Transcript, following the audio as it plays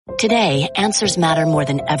Today, answers matter more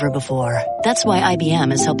than ever before. That's why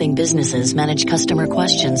IBM is helping businesses manage customer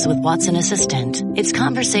questions with Watson Assistant. It's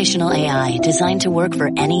conversational AI designed to work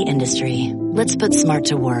for any industry. Let's put smart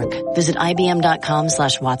to work. Visit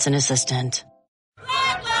IBM.com/Watson Assistant.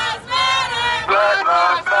 Black lives matter! Black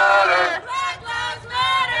lives matter! Black lives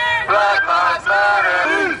matter! Black lives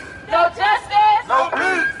matter! No justice! No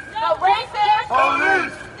peace! No racist!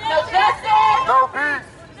 Police! No justice! No peace!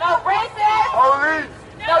 No racist! Police!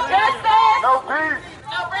 No justice! No peace!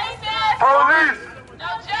 No racist! Police! No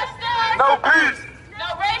justice! No peace! No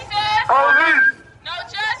racist! Police! No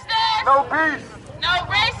justice! No peace! No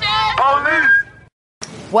racist!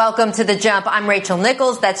 Police! Welcome to The Jump. I'm Rachel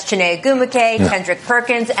Nichols. That's Chiney, Ogwumike, Kendrick,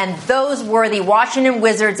 Perkins, and those were the Washington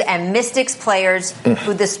Wizards and Mystics players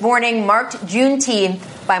who this morning marked Juneteenth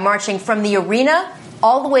by marching from the arena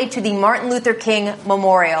all the way to the Martin Luther King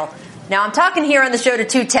Memorial. Now, I'm talking here on the show to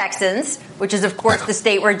two Texans, which is, of course, the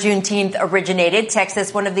state where Juneteenth originated.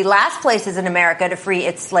 Texas, one of the last places in America to free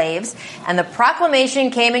its slaves. And the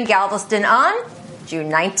proclamation came in Galveston on June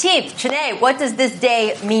 19th. Chiney, what does this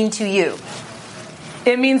day mean to you?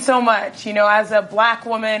 It means so much. You know, as a black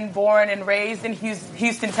woman born and raised in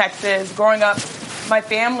Houston, Texas, growing up, my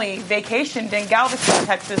family vacationed in Galveston,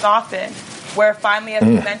 Texas often, where finally, as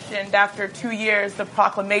you mentioned, after 2 years, the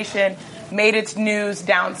proclamation made its news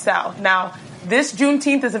down south. Now, this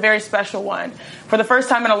Juneteenth is a very special one. For the first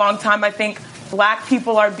time in a long time, I think black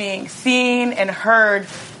people are being seen and heard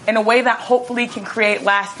in a way that hopefully can create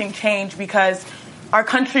lasting change, because our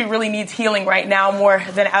country really needs healing right now more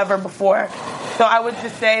than ever before. So I would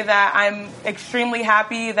just say that I'm extremely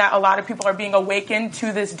happy that a lot of people are being awakened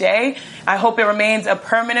to this day. I hope it remains a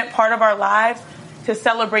permanent part of our lives to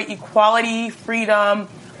celebrate equality, freedom,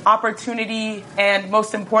 opportunity, and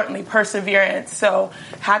most importantly, perseverance. So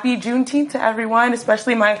happy Juneteenth to everyone,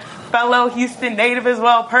 especially my fellow Houston native as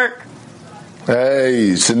well, Perk.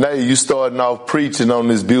 Hey, Chiney, you starting off preaching on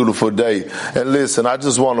this beautiful day. And listen, I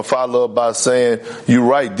just want to follow up by saying you're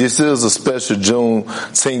right. This is a special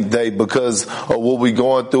Juneteenth day because of what we're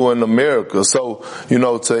going through in America. So, you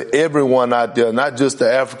know, to everyone out there, not just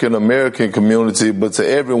the African American community, but to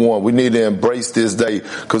everyone, we need to embrace this day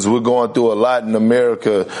because we're going through a lot in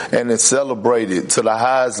America, and then celebrate it to the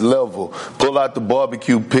highest level. Pull out the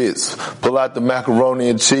barbecue pits, pull out the macaroni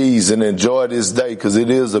and cheese, and enjoy this day because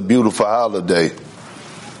it is a beautiful holiday.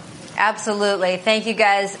 Absolutely. Thank you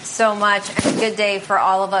guys so much. And a good day for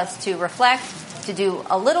all of us to reflect, to do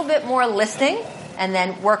a little bit more listening, and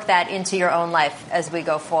then work that into your own life as we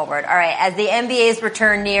go forward. All right. As the NBA's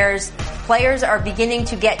return nears, players are beginning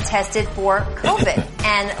to get tested for COVID.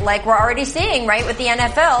 And like we're already seeing, right, with the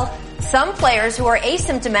NFL, some players who are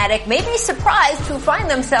asymptomatic may be surprised to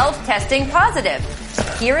find themselves testing positive.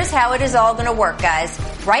 Here is how it is all going to work, guys.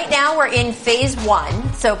 Right now, we're in phase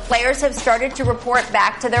 1, so players have started to report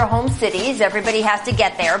back to their home cities. Everybody has to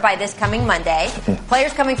get there by this coming Monday.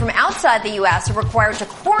 Players coming from outside the U.S. are required to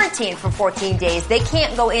quarantine for 14 days. They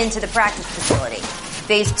can't go into the practice facility.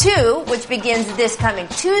 Phase 2, which begins this coming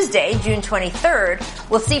Tuesday, June 23rd,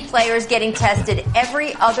 will see players getting tested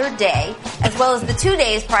every other day, as well as the 2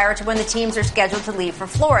 days prior to when the teams are scheduled to leave for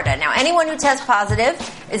Florida. Now, anyone who tests positive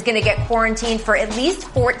is going to get quarantined for at least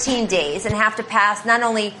 14 days and have to pass not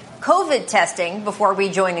only COVID testing before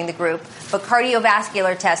rejoining the group, but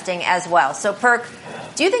cardiovascular testing as well. So, Perk,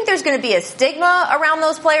 do you think there's going to be a stigma around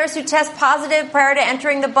those players who test positive prior to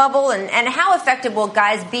entering the bubble? And how effective will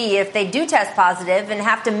guys be if they do test positive and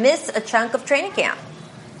have to miss a chunk of training camp?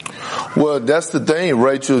 Well, that's the thing,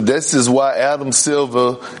 Rachel. This is why Adam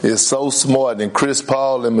Silver is so smart, and Chris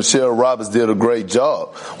Paul and Michelle Roberts did a great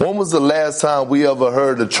job. When was the last time we ever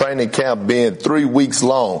heard a training camp being 3 weeks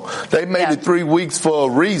long? They made it 3 weeks for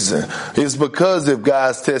a reason. It's because if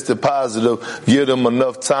guys tested positive, give them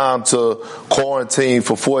enough time to quarantine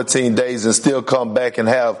for 14 days and still come back and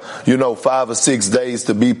have, 5 or 6 days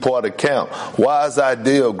to be part of camp. Wise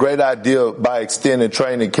idea, great idea by extending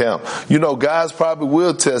training camp. Guys probably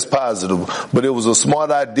will test positive, but it was a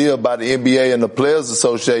smart idea by the NBA and the Players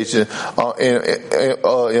Association,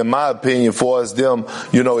 in my opinion, for us them,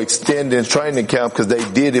 extending training camp because they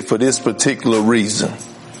did it for this particular reason.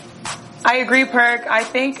 I agree, Perk. I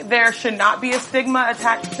think there should not be a stigma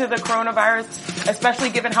attached to the coronavirus, especially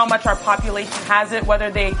given how much our population has it,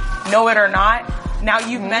 whether they know it or not. Now,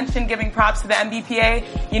 you've mentioned giving props to the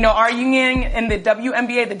NBPA. You know, our union in the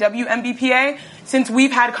WNBA, the WNBPA, since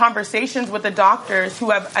we've had conversations with the doctors who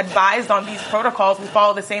have advised on these protocols, we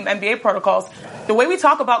follow the same NBA protocols. The way we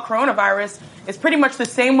talk about coronavirus is pretty much the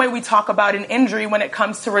same way we talk about an injury when it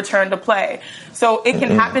comes to return to play. So it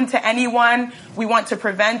can happen to anyone. We want to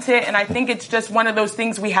prevent it. And I think it's just one of those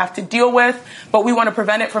things we have to deal with, but we want to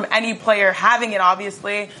prevent it from any player having it,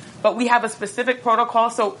 obviously. But we have a specific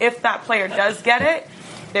protocol. So if that player does get it,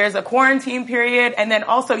 there's a quarantine period. And then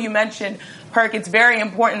also you mentioned, Perk, it's very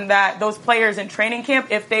important that those players in training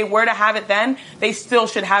camp, if they were to have it then, they still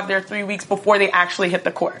should have their 3 weeks before they actually hit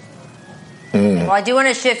the court. Well, I do want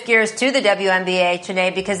to shift gears to the WNBA,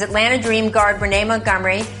 Chiney, because Atlanta Dream guard Renee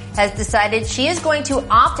Montgomery has decided she is going to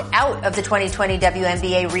opt out of the 2020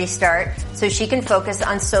 WNBA restart so she can focus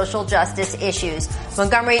on social justice issues.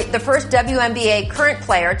 Montgomery, the first WNBA current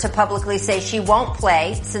player to publicly say she won't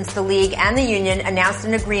play since the league and the union announced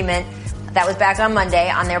an agreement that was back on Monday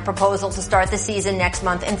on their proposal to start the season next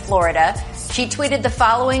month in Florida. She tweeted the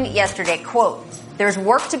following yesterday, quote, "There's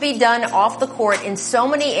work to be done off the court in so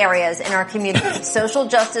many areas in our community. Social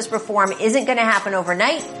justice reform isn't going to happen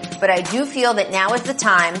overnight, but I do feel that now is the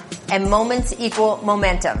time and moments equal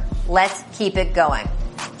momentum. Let's keep it going."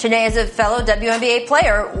 Chiney, as a fellow WNBA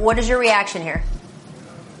player, what is your reaction here?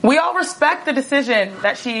 We all respect the decision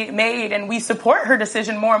that she made, and we support her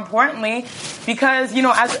decision, more importantly, because, you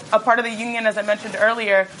know, as a part of the union, as I mentioned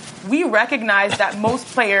earlier, we recognize that most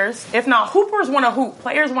players, if not hoopers, want to hoop.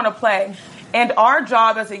 Players want to play. And our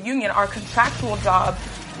job as a union, our contractual job,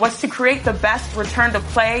 was to create the best return to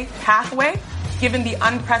play pathway, given the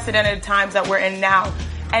unprecedented times that we're in now.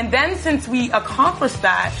 And then since we accomplished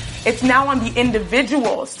that, it's now on the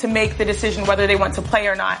individuals to make the decision whether they want to play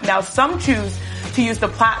or not. Now, some choose to use the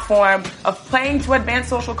platform of playing to advance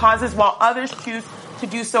social causes, while others choose to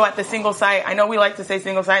do so at the single site. I know we like to say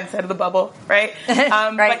single site instead of the bubble, right?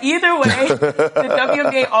 Right. But either way, the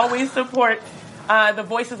WNBA always supports the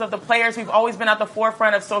voices of the players. We've always been at the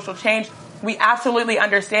forefront of social change. We absolutely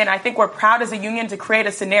understand. I think we're proud as a union to create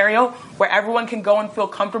a scenario where everyone can go and feel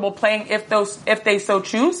comfortable playing if they so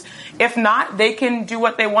choose. If not, they can do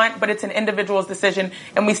what they want, but it's an individual's decision,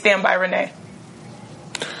 and we stand by Renee.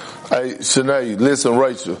 Hey, Shanae, listen,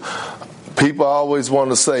 Rachel. People always want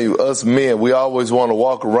to say, us men, we always want to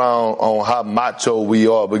walk around on how macho we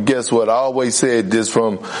are. But guess what? I always said this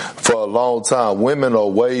for a long time. Women are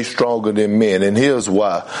way stronger than men. And here's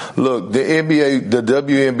why. Look, the NBA, the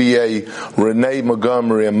WNBA, Renee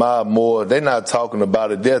Montgomery and Maya Moore, they're not talking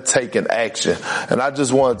about it. They're taking action. And I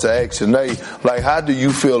just wanted to ask Renee, like, how do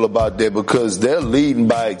you feel about that? Because they're leading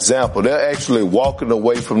by example. They're actually walking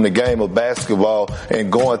away from the game of basketball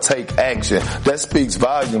and going to take action. That speaks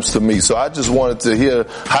volumes to me. So I just wanted to hear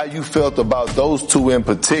how you felt about those two in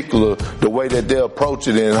particular, the way that they approach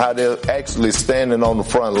it and how they're actually standing on the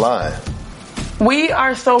front line. We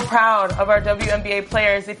are so proud of our WNBA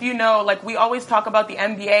players. If you know, like, we always talk about the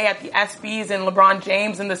NBA at the ESPYs and LeBron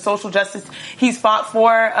James and the social justice he's fought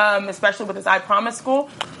for, especially with his I Promise school.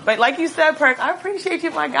 But like you said, Perk, I appreciate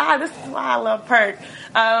you, my God. This is why I love Perk.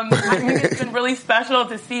 I think it's been really special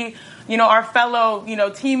to see, you know, our fellow, you know,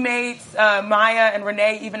 teammates, Maya and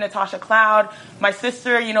Renee, even Natasha Cloud, my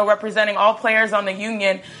sister, you know, representing all players on the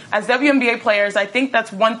union. As WNBA players, I think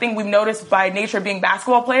that's one thing we've noticed by nature being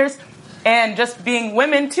basketball players and just being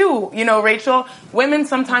women too. You know, Rachel, women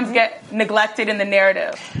sometimes get neglected in the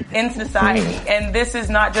narrative in society. And this is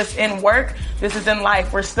not just in work. This is in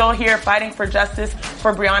life. We're still here fighting for justice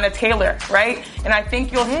for Breonna Taylor, right? And I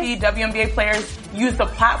think you'll see WNBA players use the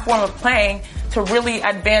platform of playing to really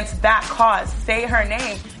advance that cause. Say her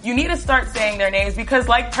name. You need to start saying their names because,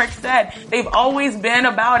 like Perk said, they've always been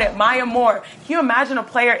about it. Maya Moore. Can you imagine a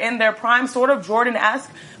player in their prime, sort of Jordan-esque,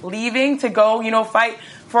 leaving to go, you know, fight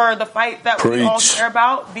for the fight that we all care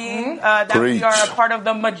about, being that we are a part of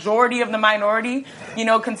the majority of the minority, you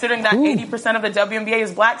know, considering that 80% of the WNBA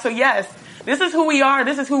is black. So yes, this is who we are.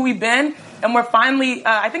 This is who we've been. And we're finally,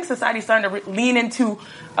 I think society's starting to lean into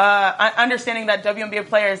understanding that WNBA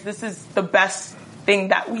players, this is the best thing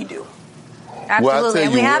that we do. Absolutely. Well,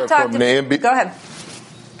 and we have talked to go ahead.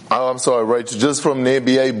 Oh, I'm sorry, Rachel. Just from the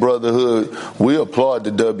NBA brotherhood, we applaud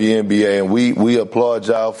the WNBA and we applaud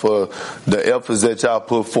y'all for the efforts that y'all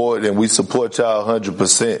put forward, and we support y'all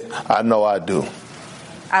 100%. I know I do.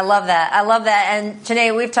 I love that. I love that. And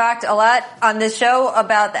Chiney, we've talked a lot on this show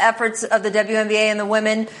about the efforts of the WNBA and the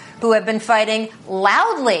women who have been fighting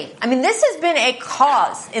loudly. I mean, this has been a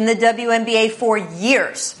cause in the WNBA for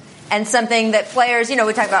years. And something that players, you know,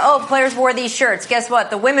 we talk about, players wore these shirts. Guess what?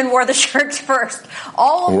 The women wore the shirts first.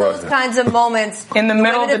 All of those kinds of moments. In the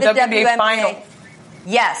middle of the WNBA final.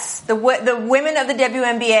 Yes, the women of the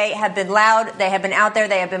WNBA have been loud. They have been out there.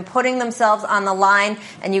 They have been putting themselves on the line.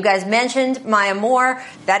 And you guys mentioned Maya Moore.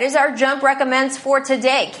 That is our Jump Recommends for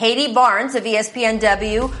today. Katie Barnes of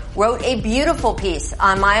ESPNW wrote a beautiful piece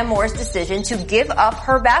on Maya Moore's decision to give up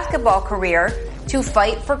her basketball career to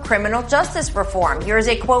fight for criminal justice reform. Here's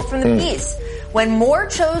a quote from the piece. When Moore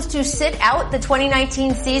chose to sit out the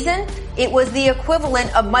 2019 season, it was the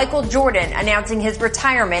equivalent of Michael Jordan announcing his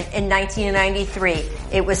retirement in 1993.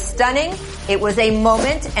 It was stunning. It was a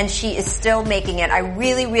moment, and she is still making it. I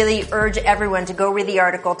really, really urge everyone to go read the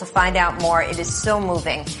article to find out more. It is so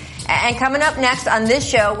moving. And coming up next on this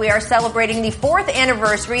show, we are celebrating the 4th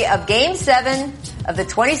anniversary of Game 7 of the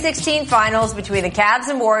 2016 finals between the Cavs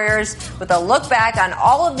and Warriors, with a look back on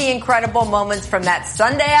all of the incredible moments from that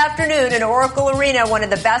Sunday afternoon in Oracle Arena, one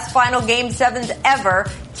of the best final Game 7s ever.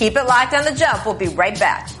 Keep it locked on The Jump. We'll be right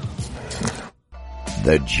back.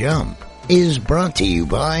 The Jump is brought to you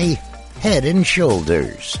by Head &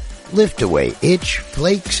 Shoulders. Lift away itch,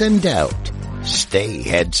 flakes, and doubt. Stay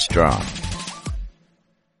headstrong.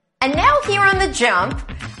 And now here on The Jump,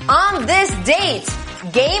 on this date,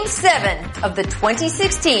 Game 7 of the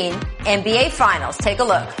 2016 NBA Finals. Take a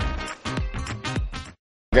look.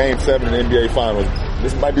 Game 7 in the NBA Finals.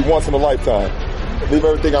 This might be once in a lifetime. Leave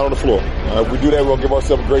everything out on the floor. If we do that, we're going to give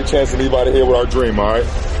ourselves a great chance to leave out of here with our dream, all right?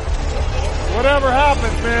 Whatever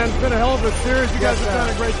happens, man, it's been a hell of a series. You guys have done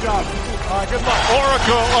a great job. All right, good luck.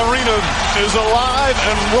 Oracle Arena is alive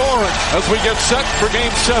and roaring as we get set for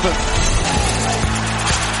Game 7.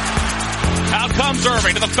 Out comes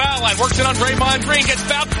Irving to the foul line, works it on Draymond Green, gets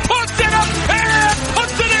fouled, puts it up, and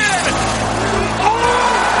puts it in!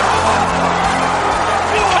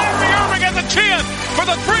 Kyrie Irving has a chance for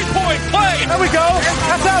the three-point play! There we go.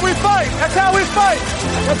 That's how we fight. That's how we fight.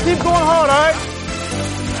 Let's keep going hard, all right?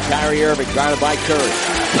 Kyrie Irving guarded by Curry.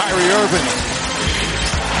 Kyrie Irving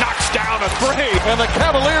knocks down a three, and the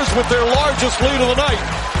Cavaliers with their largest lead of the night.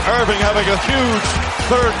 Irving having a huge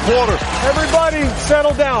third quarter. Everybody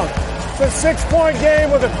settle down. It's a 6-point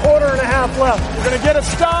game with a quarter and a half left. We're going to get a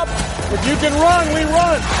stop. If you can run, we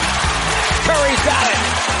run. Curry's got it.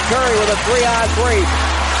 Curry with a 3-on-3.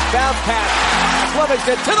 Bounce pass.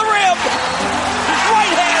 Livingston to the rim.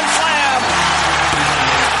 Right hand slam.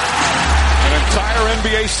 An entire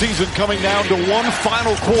NBA season coming down to one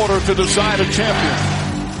final quarter to decide a champion.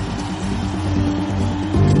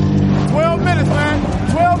 12 minutes, man.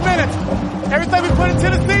 12 minutes. Everything we put into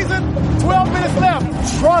the season, 12 minutes left.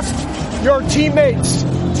 Trust your teammates.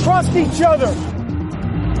 Trust each other.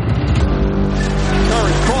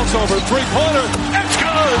 Curry crossover, three-pointer. It's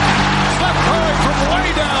good. Steph Curry from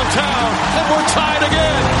way downtown, and we're tied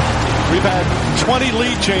again. We've had 20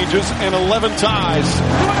 lead changes and 11 ties.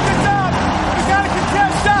 Doing a good job. He's got to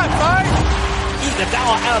contest shots, all right?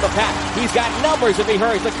 Iguodala out of the pack. He's got numbers if he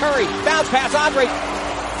hurries. The Curry bounce pass, Andre.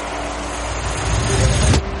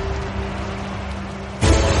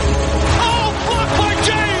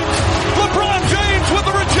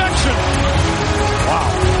 Wow.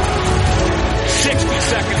 60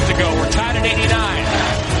 seconds to go. We're tied at 89.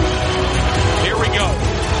 Here we go.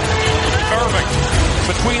 Irving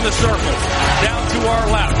between the circles. Down to our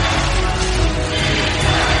left.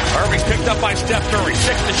 Irving's picked up by Steph Curry.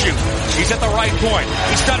 6 to shoot. He's at the right point.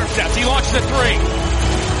 He stutter steps. He launches a three.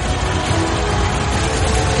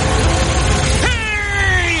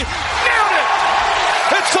 He nailed it!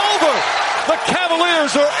 It's over! The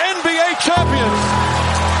Cavaliers are NBA champions!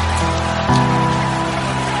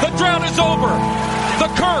 The drought is over. The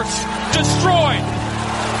curse destroyed.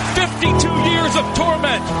 52 years of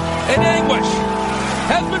torment and anguish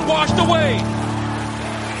has been washed away.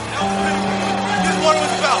 This is what it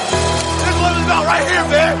was about. This is what it was about right here,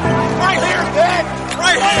 man. Right here, man.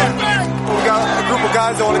 Right here. We got a group of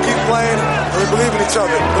guys that want to keep playing, and we believe in each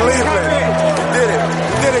other. Believe in it. We did it.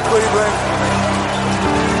 We did it, Cleveland.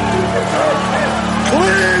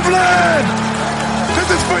 Cleveland! This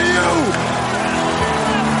is for you!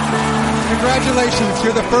 Congratulations,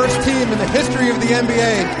 you're the first team in the history of the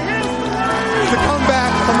NBA to come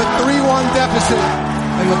back from a 3-1 deficit.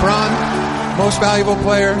 And LeBron, most valuable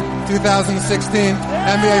player, 2016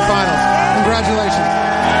 NBA Finals. Congratulations.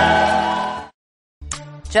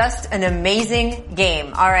 Just an amazing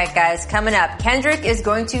game. All right, guys, coming up, Kendrick is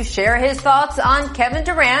going to share his thoughts on Kevin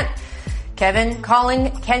Durant. Kevin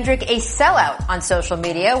calling Kendrick a sellout on social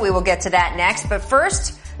media. We will get to that next. But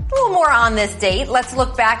first, a little more on this date. Let's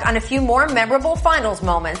look back on a few more memorable finals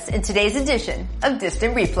moments in today's edition of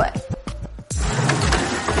Distant Replay.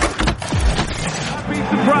 I'd be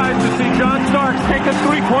surprised to see John Starks take a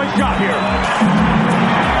three-point shot here.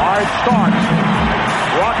 All right, Starks.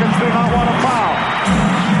 Rockets do not want to foul.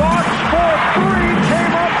 Starks for three.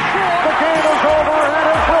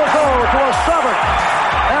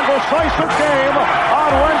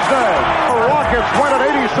 has won it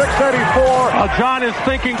 86-84. John is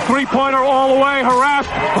thinking three-pointer all the way, harassed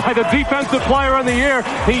by the defensive player in the air.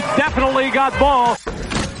 He definitely got ball.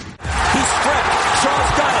 He's stripped.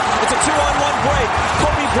 Shaw's got it. It's a 2-on-1 break.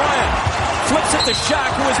 Kobe Bryant flips it to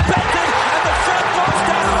Shaq, who is belted, and the shot goes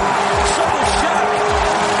down. So does Shaq.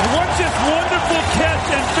 Watch this wonderful catch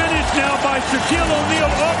and finish now by Shaquille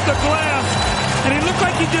O'Neal off the glass. And he looked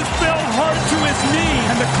like he just fell hard to his knee.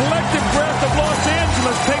 And the collective breath of Los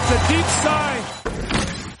Angeles takes a deep sigh.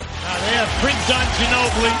 Now they have Prince on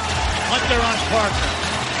Ginobili, Hunter on Parker.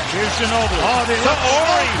 Here's Ginobili. Oh, they look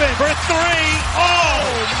open for three. Oh,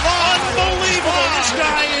 unbelievable. This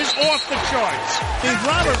guy is off the charts.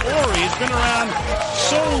 Robert Horry has been around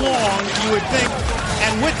so long, you would think,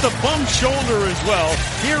 and with the bum shoulder as well.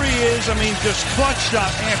 Here he is, just clutch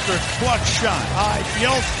shot after clutch shot. The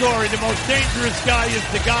old story, the most dangerous guy is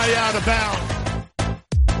the guy out of bounds.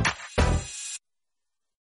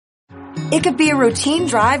 It could be a routine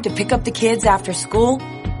drive to pick up the kids after school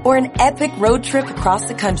or an epic road trip across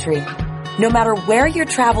the country. No matter where your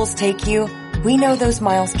travels take you, we know those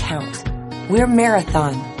miles count. We're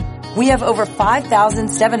Marathon. We have over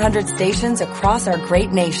 5,700 stations across our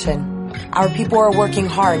great nation. Our people are working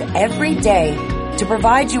hard every day to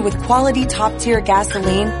provide you with quality top-tier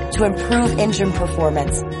gasoline to improve engine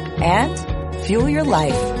performance and fuel your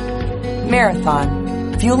life.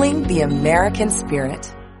 Marathon, fueling the American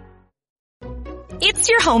spirit. It's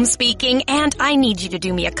your home speaking, and I need you to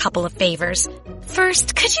do me a couple of favors.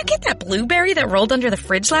 First, could you get that blueberry that rolled under the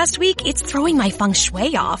fridge last week? It's throwing my feng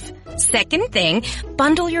shui off. Second thing,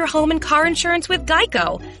 bundle your home and car insurance with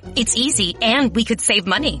Geico. It's easy, and we could save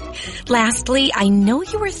money. Lastly, I know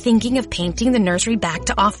you were thinking of painting the nursery back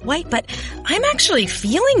to off-white, but I'm actually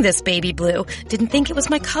feeling this baby blue. Didn't think it was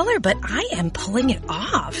my color, but I am pulling it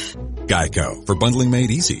off. Geico. For bundling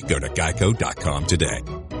made easy, go to geico.com today.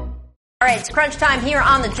 All right, it's crunch time here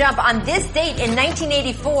on The Jump. On this date in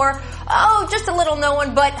 1984, just a little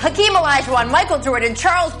known, but Hakeem Olajuwon, Michael Jordan,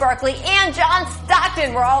 Charles Barkley, and John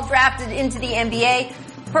Stockton were all drafted into the NBA.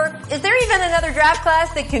 Is there even another draft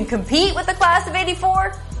class that can compete with the class of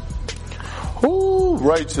 84? Ooh,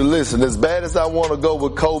 Rachel, listen, as bad as I want to go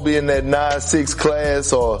with Kobe in that 9-6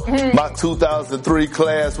 class or my 2003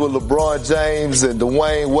 class with LeBron James and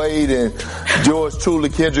Dwayne Wade and George Truly,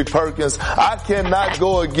 Kendrick Perkins, I cannot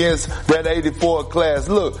go against that 84 class.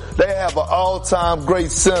 Look, they have an all-time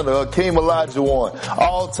great center, Hakeem Olajuwon,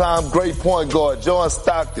 all-time great point guard, John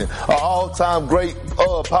Stockton, an all-time great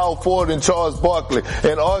power forward in Charles Barkley,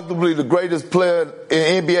 and arguably the greatest player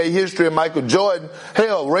in NBA history, Michael Jordan.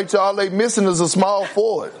 Hell, Rachel, all they missing is a small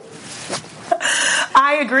forward.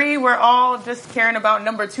 I agree. We're all just caring about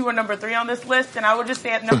number 2 or number 3 on this list, and I would just say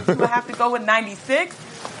at number 2 I have to go with 96.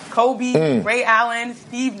 Kobe, Ray Allen,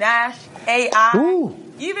 Steve Nash, AI. Ooh.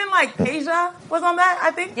 Even like Peja was on that,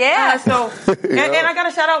 I think. Yeah. And I got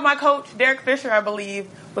to shout out my coach, Derek Fisher, I believe,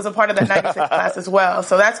 was a part of that 96 class as well.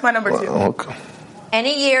 So that's my number 2. Okay.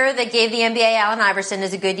 Any year that gave the NBA Allen Iverson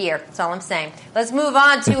is a good year. That's all I'm saying. Let's move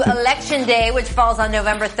on to Election Day, which falls on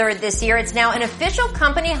November 3rd this year. It's now an official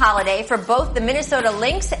company holiday for both the Minnesota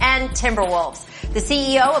Lynx and Timberwolves. The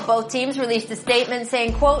CEO of both teams released a statement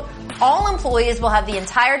saying, quote, all employees will have the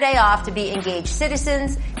entire day off to be engaged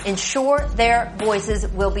citizens, ensure their voices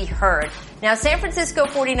will be heard. Now, San Francisco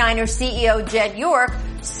 49ers CEO Jed York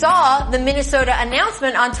saw the Minnesota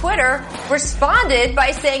announcement on Twitter, responded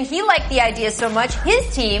by saying he liked the idea so much,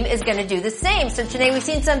 his team is going to do the same. So, Chiney, we've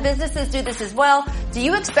seen some businesses do this as well. Do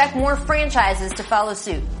you expect more franchises to follow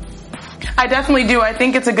suit? I definitely do. I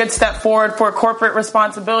think it's a good step forward for corporate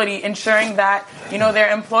responsibility, ensuring that,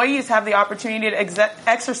 their employees have the opportunity to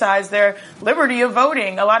exercise their liberty of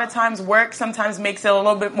voting. A lot of times work sometimes makes it a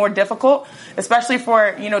little bit more difficult, especially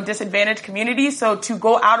for, disadvantaged communities. So to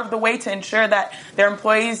go out of the way to ensure that their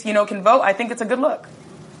employees, can vote, I think it's a good look.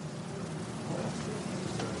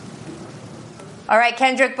 All right,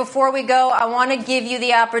 Kendrick, before we go, I want to give you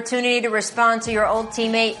the opportunity to respond to your old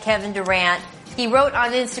teammate, Kevin Durant. He wrote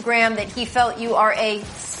on Instagram that he felt you are a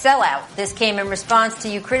sellout. This came in response to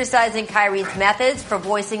you criticizing Kyrie's methods for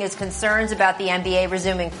voicing his concerns about the NBA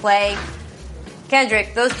resuming play.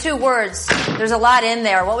 Kendrick, those 2 words, there's a lot in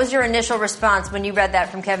there. What was your initial response when you read that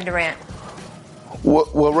from Kevin Durant?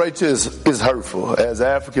 Well, Rachel, is hurtful. As an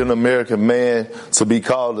African-American man, to be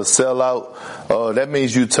called a sellout, that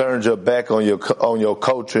means you turned your back on your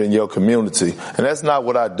culture and your community. And that's not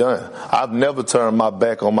what I've done. I've never turned my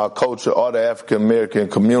back on my culture or the African-American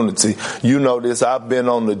community. You know this. I've been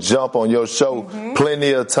on the jump on your show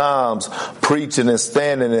plenty of times, preaching and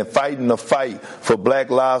standing and fighting the fight for Black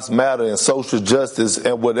Lives Matter and social justice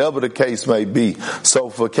and whatever the case may be. So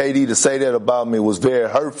for KD to say that about me was very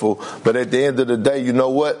hurtful. But at the end of the day, you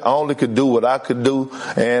know what? I only could do what I could do,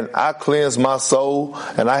 and I cleanse my soul,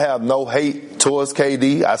 and I have no hate towards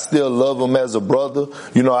KD. I still love him as a brother.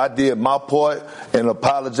 You know, I did my part in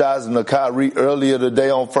apologizing to Kyrie earlier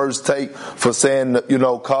today on First Take for saying, you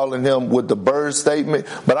know, calling him with the bird statement.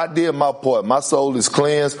 But I did my part. My soul is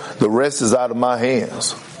cleansed. The rest is out of my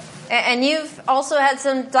hands. And you've also had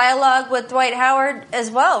some dialogue with Dwight Howard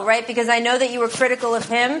as well, right? Because I know that you were critical of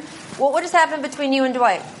him. Well, what has happened between you and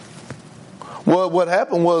Dwight? Well, what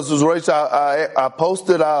happened was Rachel, I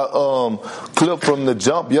posted our clip from the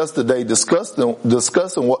jump yesterday discussing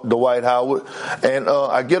Dwight Howard, and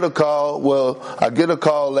I get a call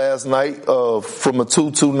last night from a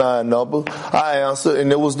 229 number. I answered,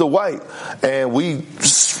 and it was Dwight, and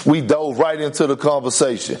we dove right into the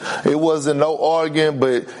conversation. It wasn't no arguing,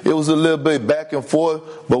 but it was a little bit back and forth,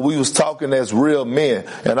 but we was talking as real men,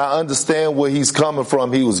 and I understand where he's coming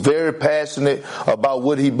from. He was very passionate about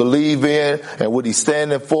what he believed in and what he's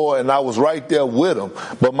standing for, and I was right there with him.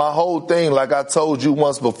 But my whole thing, like I told you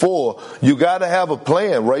once before, you got to have a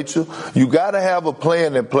plan, Rachel. You got to have a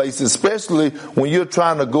plan in place, especially when you're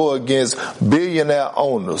trying to go against billionaire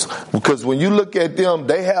owners. Because when you look at them,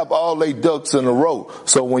 they have all their ducks in a row.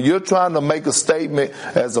 So when you're trying to make a statement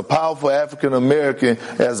as a powerful African American,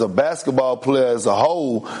 as a basketball player as a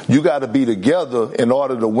whole, you got to be together in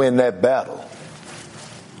order to win that battle.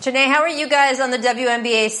 Chiney, how are you guys on the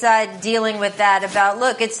WNBA side dealing with that? About,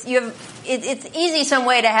 look, it's easy some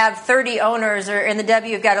way to have 30 owners, or in the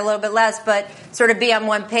W you've got a little bit less, but sort of be on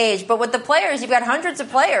one page. But with the players, you've got hundreds of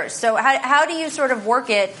players. So how do you sort of work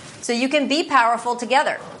it so you can be powerful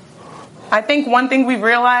together? I think one thing we've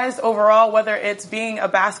realized overall, whether it's being a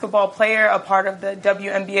basketball player, a part of the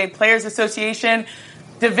WNBA Players Association,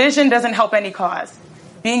 division doesn't help any cause.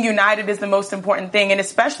 Being united is the most important thing, and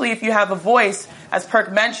especially if you have a voice, as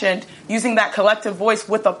Perk mentioned, using that collective voice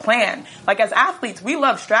with a plan. Like, as athletes, we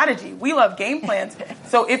love strategy. We love game plans.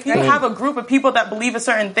 So if you have a group of people that believe a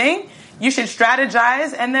certain thing, you should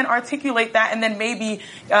strategize and then articulate that, and then maybe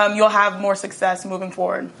you'll have more success moving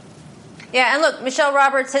forward. Yeah, and look, Michelle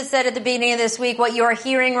Roberts has said at the beginning of this week, what you are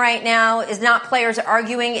hearing right now is not players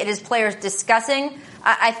arguing, it is players discussing.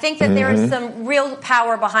 I think that there is some real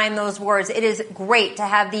power behind those words. It is great to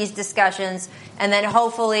have these discussions, and then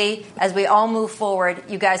hopefully, as we all move forward,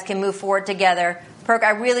 you guys can move forward together. Perk,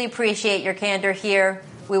 I really appreciate your candor here.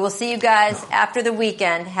 We will see you guys after the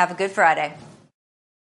weekend. Have a good Friday.